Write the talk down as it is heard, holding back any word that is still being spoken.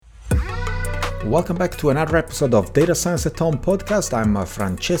Welcome back to another episode of Data Science at Home podcast. I'm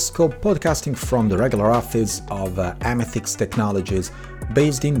Francesco, podcasting from the regular office of Amethix Technologies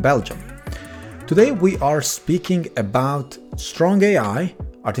based in Belgium. Today we are speaking about strong AI,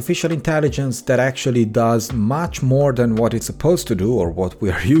 artificial intelligence that actually does much more than what it's supposed to do or what we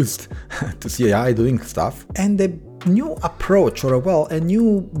are used to see AI doing stuff, and a new approach or a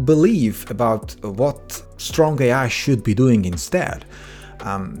new belief about what strong AI should be doing instead.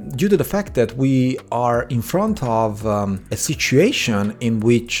 Due to the fact that we are in front of a situation in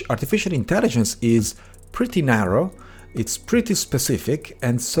which artificial intelligence is pretty narrow, it's pretty specific,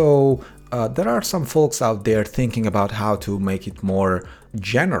 and so there are some folks out there thinking about how to make it more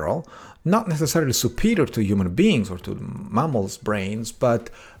general, not necessarily superior to human beings or to mammals' brains, but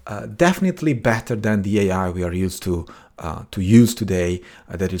definitely better than the AI we are used to use today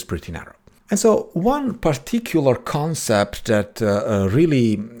that is pretty narrow. And so one particular concept that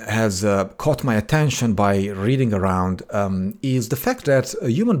really has caught my attention by reading around is the fact that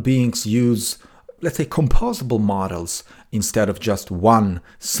human beings use, let's say, composable models instead of just one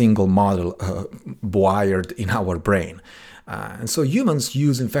single model wired in our brain. And so humans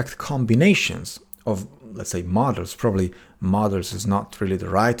use, in fact, combinations of, let's say, models. Probably models is not really the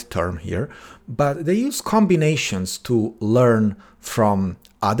right term here, but they use combinations to learn from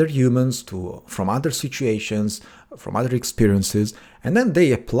other humans, from other situations, from other experiences, and then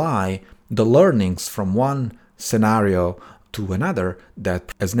they apply the learnings from one scenario to another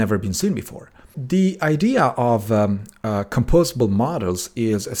that has never been seen before. The idea of composable models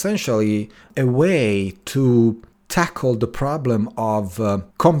is essentially a way to tackle the problem of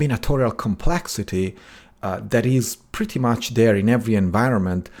combinatorial complexity that is pretty much there in every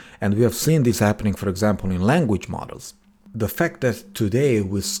environment, and we have seen this happening, for example, in language models. The fact that today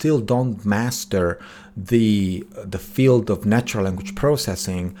we still don't master the field of natural language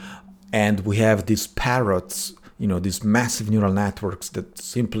processing, and we have these parrots, these massive neural networks that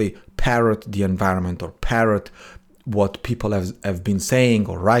simply parrot the environment or parrot what people have been saying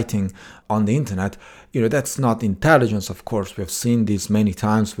or writing on the internet. That's not intelligence, of course. We have seen this many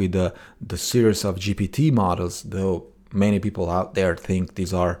times with the series of GPT models, though many people out there think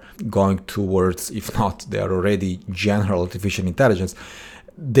these are going towards, if not, they are already general artificial intelligence.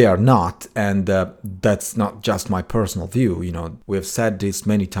 They are not, and that's not just my personal view. We have said this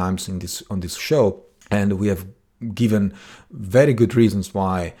many times on this show, and we have given very good reasons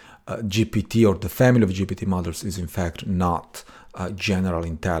why GPT or the family of GPT models is in fact not general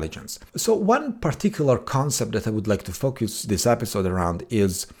intelligence. So one particular concept that I would like to focus this episode around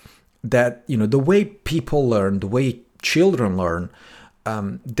is that the way people learn, the way children learn,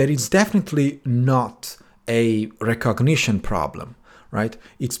 there is definitely not a recognition problem, right?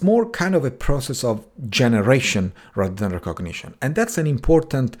 It's more kind of a process of generation rather than recognition. And that's an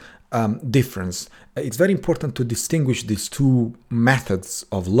important difference. It's very important to distinguish these two methods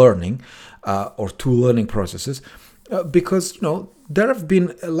of learning or two learning processes because, there have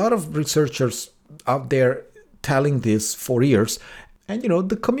been a lot of researchers out there telling this for years. And,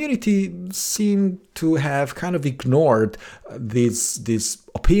 the community seemed to have kind of ignored these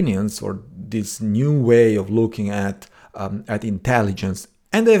opinions or this new way of looking at intelligence.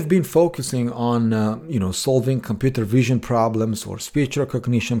 And they've been focusing on, solving computer vision problems or speech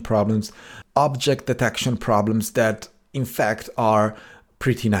recognition problems, object detection problems that, in fact, are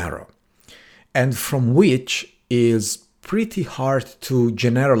pretty narrow and from which is pretty hard to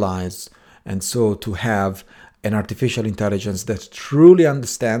generalize, and so to have an artificial intelligence that truly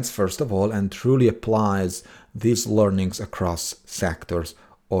understands, first of all, and truly applies these learnings across sectors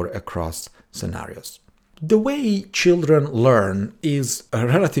or across scenarios. The way children learn is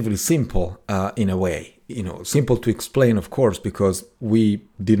relatively simple in a way. Simple to explain, of course, because we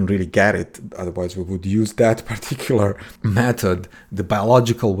didn't really get it. Otherwise, we would use that particular method, the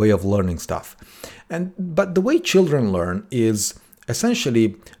biological way of learning stuff. But the way children learn is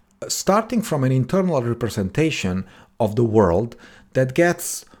essentially starting from an internal representation of the world that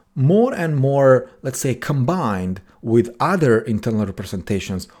gets more and more, let's say, combined with other internal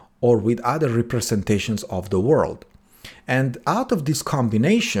representations or with other representations of the world. And out of this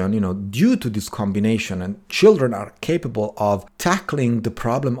combination, due to this combination, and children are capable of tackling the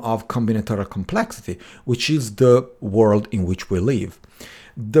problem of combinatorial complexity, which is the world in which we live.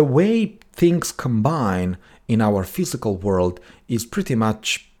 The way things combine in our physical world is pretty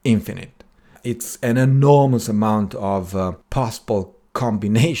much infinite. It's an enormous amount of possible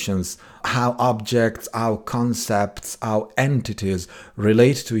combinations, how objects, how concepts, how entities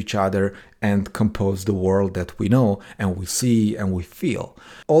relate to each other and compose the world that we know and we see and we feel.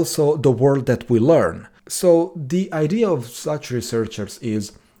 Also, the world that we learn. So the idea of such researchers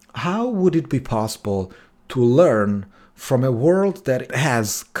is how would it be possible to learn from a world that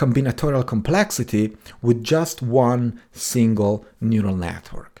has combinatorial complexity with just one single neural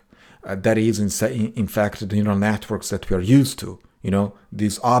network? That is, in fact, the neural networks that we are used to.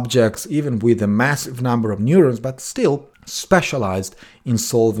 These objects, even with a massive number of neurons, but still specialized in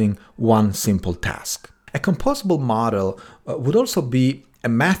solving one simple task. A composable model would also be a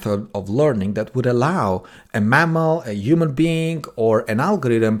method of learning that would allow a mammal, a human being, or an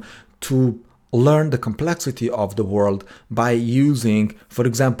algorithm to learn the complexity of the world by using, for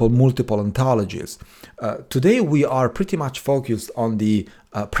example, multiple ontologies. Today we are pretty much focused on the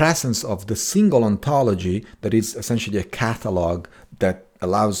presence of the single ontology, that is essentially a catalog that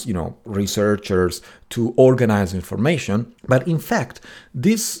allows researchers to organize information. But in fact,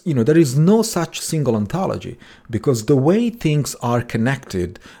 there is no such single ontology, because the way things are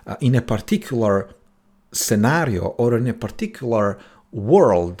connected in a particular scenario or in a particular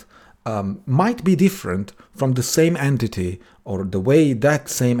world might be different from the same entity, or the way that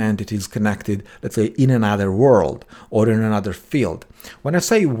same entity is connected, let's say, in another world or in another field. When I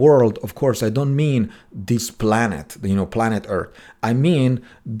say world, of course, I don't mean this planet, planet Earth. I mean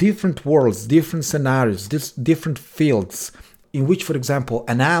different worlds, different scenarios, different fields in which, for example,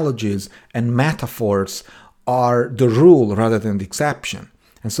 analogies and metaphors are the rule rather than the exception.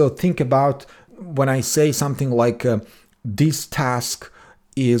 And so think about when I say something like, this task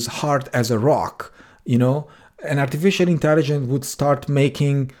is hard as a rock, an artificial intelligence would start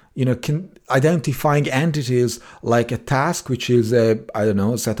making, identifying entities like a task, which is a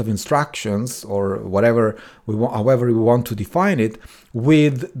set of instructions or whatever however we want to define it,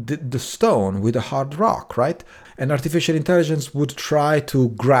 with the stone, with a hard rock, right? And artificial intelligence would try to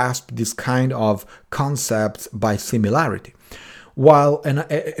grasp this kind of concepts by similarity. While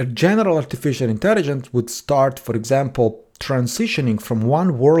a general artificial intelligence would start, for example, transitioning from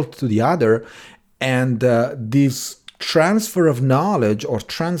one world to the other, and this transfer of knowledge or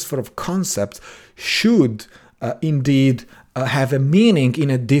transfer of concepts should indeed have a meaning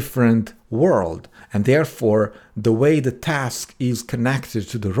in a different world. And therefore, the way the task is connected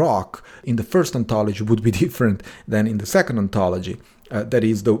to the rock in the first ontology would be different than in the second ontology. That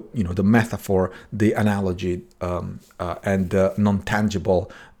is the metaphor, the analogy, and the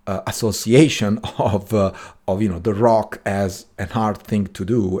non-tangible association of the rock as a hard thing to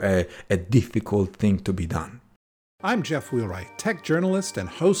do, a difficult thing to be done. I'm Jeff Wheelwright, tech journalist and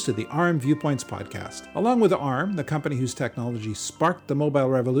host of the ARM Viewpoints podcast. Along with ARM, the company whose technology sparked the mobile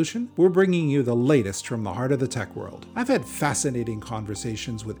revolution, we're bringing you the latest from the heart of the tech world. I've had fascinating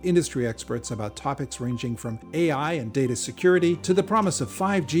conversations with industry experts about topics ranging from AI and data security to the promise of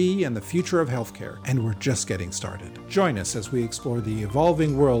 5G and the future of healthcare, and we're just getting started. Join us as we explore the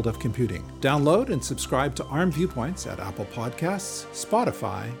evolving world of computing. Download and subscribe to ARM Viewpoints at Apple Podcasts,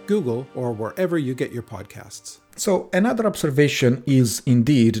 Spotify, Google, or wherever you get your podcasts. So another observation is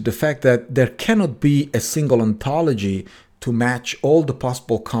indeed the fact that there cannot be a single ontology to match all the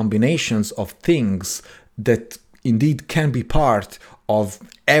possible combinations of things that indeed can be part of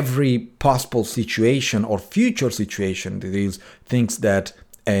every possible situation or future situation, that is, things that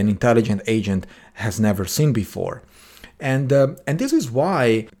an intelligent agent has never seen before. And this is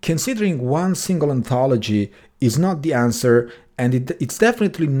why considering one single ontology is not the answer, and it's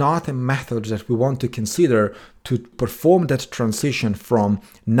definitely not a method that we want to consider to perform that transition from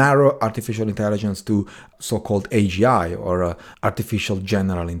narrow artificial intelligence to so-called AGI, or artificial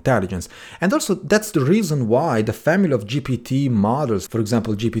general intelligence. And also that's the reason why the family of GPT models, for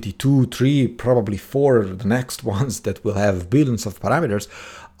example, GPT-2, 3, probably 4, the next ones that will have billions of parameters,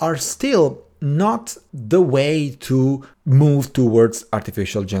 are still not the way to move towards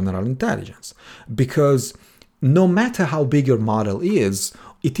artificial general intelligence. Because no matter how big your model is,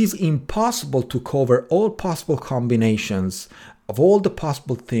 it is impossible to cover all possible combinations of all the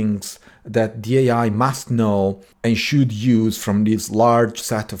possible things that the AI must know and should use from this large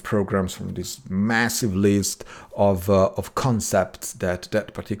set of programs, from this massive list of concepts that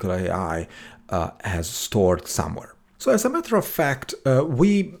that particular AI has stored somewhere. So as a matter of fact,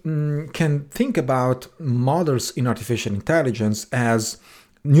 we can think about models in artificial intelligence as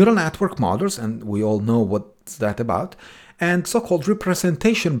neural network models, and we all know what's that about, and so-called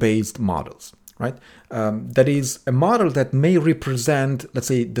representation-based models, right? That is a model that may represent, let's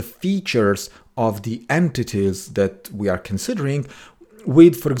say, the features of the entities that we are considering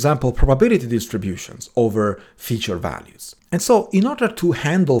with, for example, probability distributions over feature values. And so in order to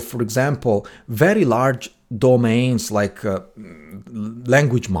handle, for example, very large domains like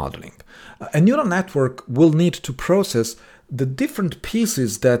language modeling, a neural network will need to process the different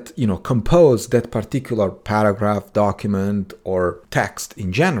pieces that, compose that particular paragraph, document, or text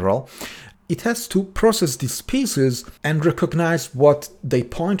in general, it has to process these pieces and recognize what they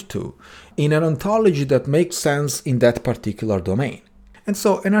point to in an ontology that makes sense in that particular domain. And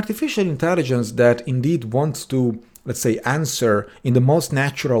so an artificial intelligence that indeed wants to, let's say, answer in the most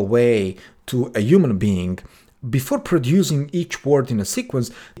natural way to a human being, before producing each word in a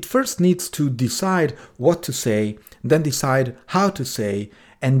sequence, it first needs to decide what to say, then decide how to say,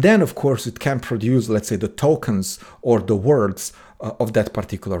 and then, of course, it can produce, let's say, the tokens or the words of that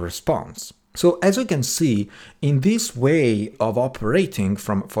particular response. So as you can see, in this way of operating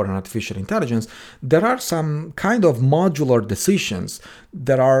for an artificial intelligence, there are some kind of modular decisions.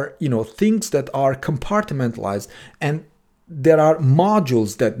 There are, things that are compartmentalized, and there are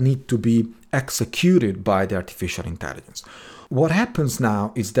modules that need to be executed by the artificial intelligence. What happens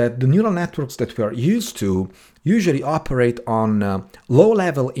now is that the neural networks that we are used to usually operate on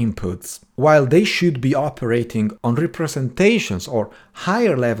low-level inputs, while they should be operating on representations or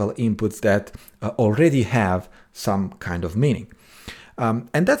higher-level inputs that already have some kind of meaning.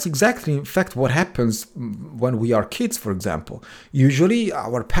 And that's exactly, in fact, what happens when we are kids, for example. Usually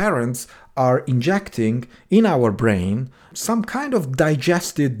our parents are injecting in our brain some kind of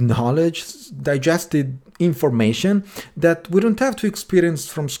digested knowledge, digested information that we don't have to experience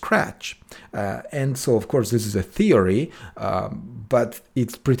from scratch. And so, of course, this is a theory, but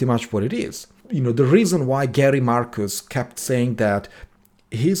it's pretty much what it is. The reason why Gary Marcus kept saying that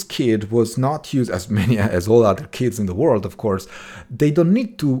his kid was not used as many as all other kids in the world, of course, they don't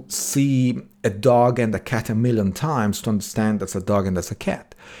need to see a dog and a cat a million times to understand that's a dog and that's a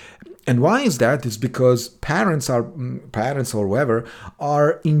cat. And why is that? It's because parents or whoever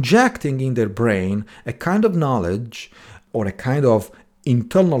are injecting in their brain a kind of knowledge or a kind of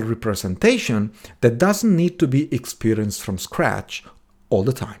internal representation that doesn't need to be experienced from scratch all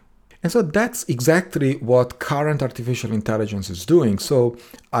the time. And so that's exactly what current artificial intelligence is doing. So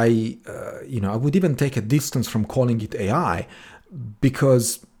I would even take a distance from calling it AI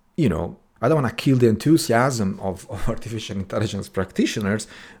because, I don't want to kill the enthusiasm of artificial intelligence practitioners,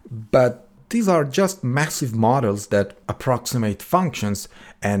 but these are just massive models that approximate functions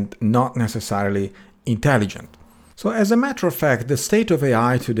and not necessarily intelligent. So as a matter of fact, the state of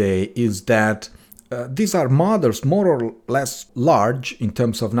AI today is that these are models more or less large in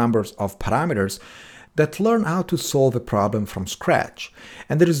terms of numbers of parameters that learn how to solve a problem from scratch.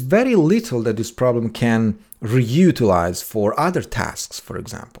 And there is very little that this problem can reutilize for other tasks, for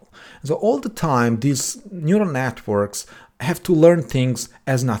example. So all the time, these neural networks have to learn things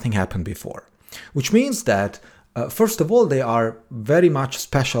as nothing happened before, which means that first of all, they are very much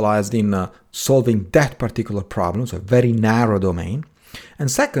specialized in solving that particular problem, so a very narrow domain. And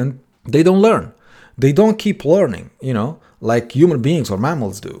second, they don't learn. They don't keep learning, like human beings or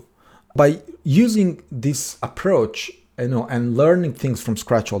mammals do. By using this approach, and learning things from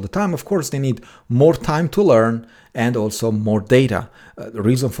scratch all the time, of course, they need more time to learn and also more data. The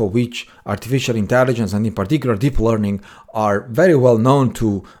reason for which artificial intelligence and in particular deep learning are very well known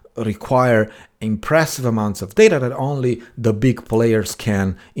to require impressive amounts of data that only the big players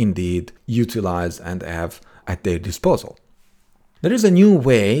can indeed utilize and have at their disposal. There is a new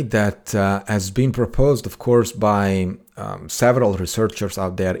way that has been proposed, of course, by several researchers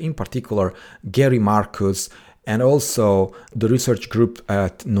out there, in particular Gary Marcus and also the research group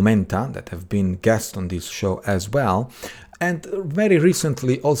at Numenta that have been guests on this show as well. And very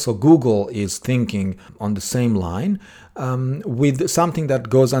recently also Google is thinking on the same line with something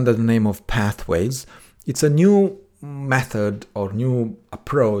that goes under the name of pathways. It's a new method or new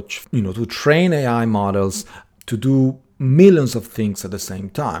approach, to train AI models to do millions of things at the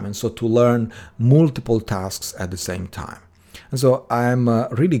same time, and so to learn multiple tasks at the same time. And so I'm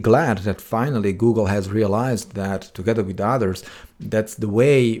really glad that finally Google has realized that, together with others, that's the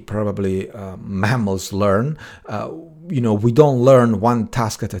way probably mammals learn. We don't learn one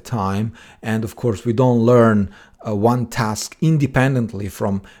task at a time, and of course we don't learn one task independently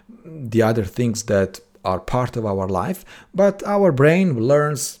from the other things that are part of our life, but our brain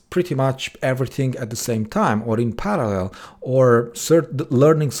learns pretty much everything at the same time or in parallel, or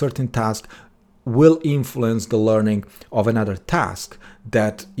learning certain tasks will influence the learning of another task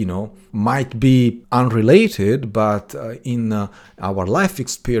that might be unrelated, but in our life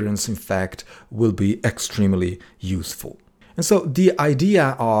experience, in fact, will be extremely useful. And so the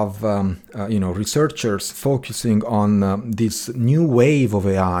idea of researchers focusing on this new wave of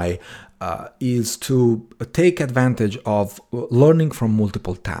AI is to take advantage of learning from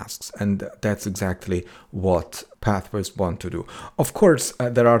multiple tasks. And that's exactly what Pathways want to do. Of course,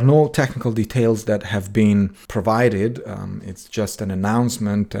 there are no technical details that have been provided. It's just an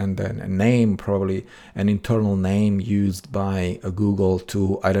announcement and a name, probably an internal name used by Google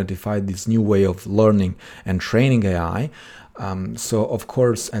to identify this new way of learning and training AI. So, of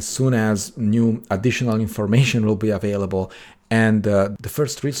course, as soon as new additional information will be available, and the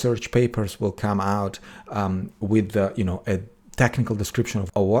first research papers will come out with a technical description of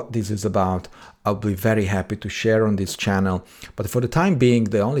what this is about, I'll be very happy to share on this channel. But for the time being,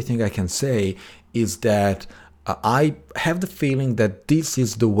 the only thing I can say is that I have the feeling that this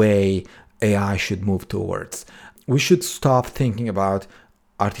is the way AI should move towards. We should stop thinking about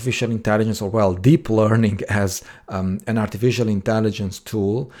artificial intelligence, or deep learning as an artificial intelligence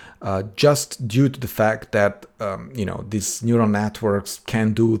tool, just due to the fact that these neural networks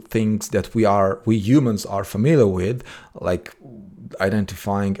can do things that we humans are familiar with, like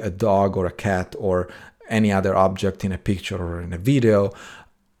identifying a dog or a cat or any other object in a picture or in a video,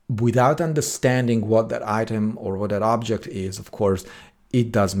 without understanding what that item or what that object is. Of course, it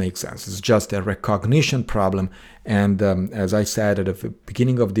does make sense. It's just a recognition problem. And as I said at the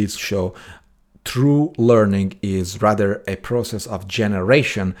beginning of this show, true learning is rather a process of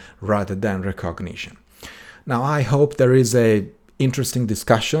generation rather than recognition. Now, I hope there is a interesting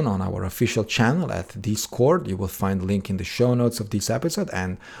discussion on our official channel at Discord. You will find a link in the show notes of this episode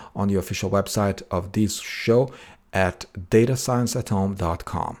and on the official website of this show at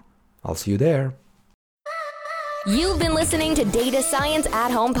datascienceathome.com. I'll see you there. You've been listening to Data Science at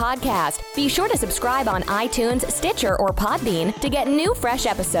Home podcast. Be sure to subscribe on iTunes, Stitcher, or Podbean to get new fresh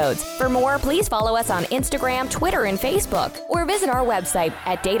episodes. For more, please follow us on Instagram, Twitter, and Facebook, or visit our website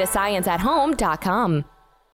at datascienceathome.com.